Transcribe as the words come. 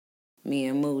Me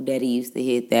and Moo Daddy used to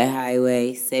hit that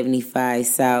highway, 75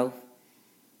 South.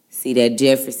 See that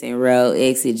Jefferson Road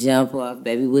exit jump off,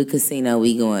 baby. What casino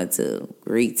we going to?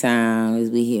 Greek Town,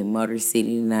 as we hit Motor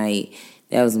City tonight.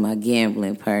 That was my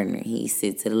gambling partner. He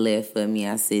sit to the left of me,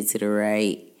 I sit to the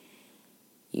right.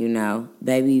 You know,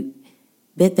 baby,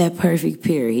 bet that perfect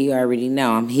pair. He already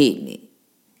know I'm hitting it.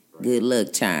 Good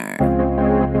luck charm.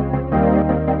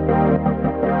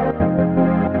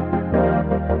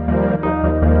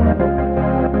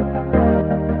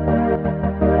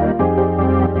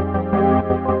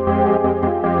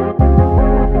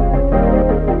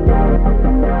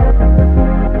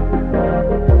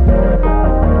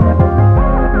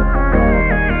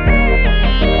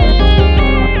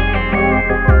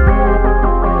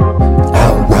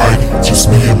 Just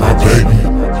me and my baby,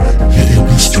 hitting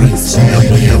these streets,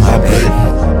 me and my baby.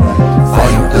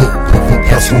 Fire up, couple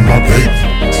pounds for my baby.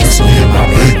 Just me and my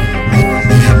baby,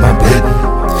 me and my baby.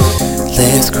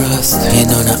 Legs crossed,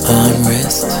 hand on an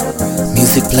armrest.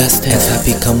 Music blasting as I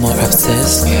become more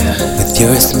obsessed. With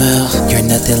your smile, you're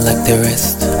nothing like the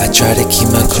rest. I try to keep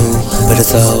my cool, but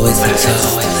it's always a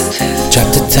test.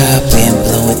 Drop the top, wind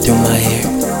blowing through my hair.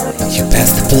 You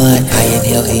pass the blunt, I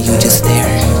inhale and you just stare.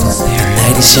 The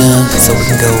night is young, so we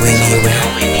can go anywhere.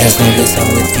 As long as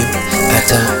I'm with you, I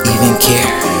don't even care.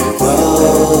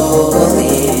 Rolling,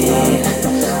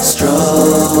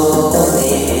 strolling,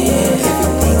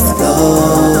 everything's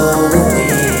glowing.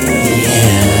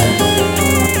 Yeah.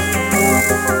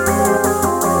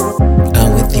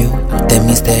 I'm with you, that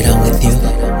means that I'm with you.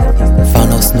 Found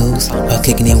no snooze, while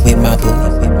kicking it with my boo.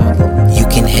 You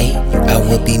can hate, I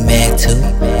will be mad too.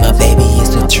 My baby is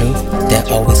the truth, that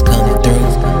always come through.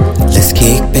 Let's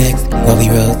kick back while we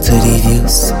roll to the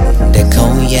views. That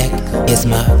cognac is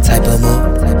my type of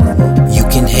mood. You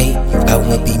can hate, I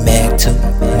will be mad too.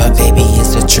 My baby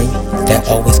is the truth, that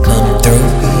always come through.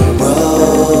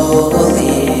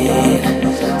 Rolling,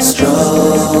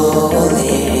 strolling,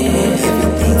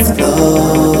 everything's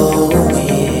glowing.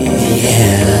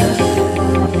 Yeah.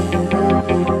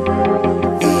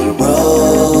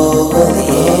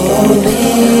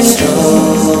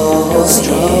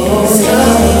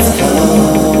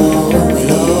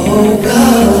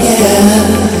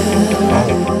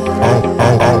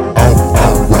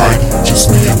 Alright, just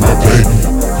me and my baby,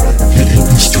 hitting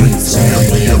these streets,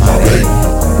 me and my baby.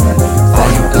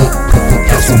 Fire up, couple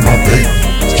pounds for my baby.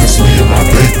 Just me and my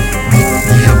baby, me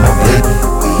and my baby.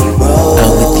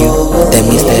 I'm with you, that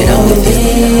means that I'm with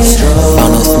you.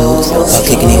 Found no snooze, while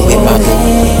kicking it with my boo.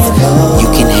 You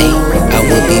can hate, I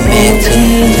will be mad too.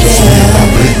 Just me and my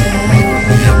baby,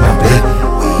 me and my baby.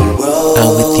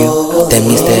 I'm with you, that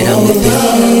means that I'm with you.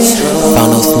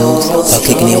 Found no snooze, while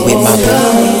kicking it with my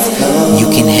boo. You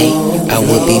can hate, I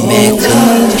will be mad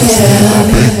too. Just me and my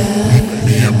baby,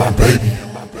 me and my baby.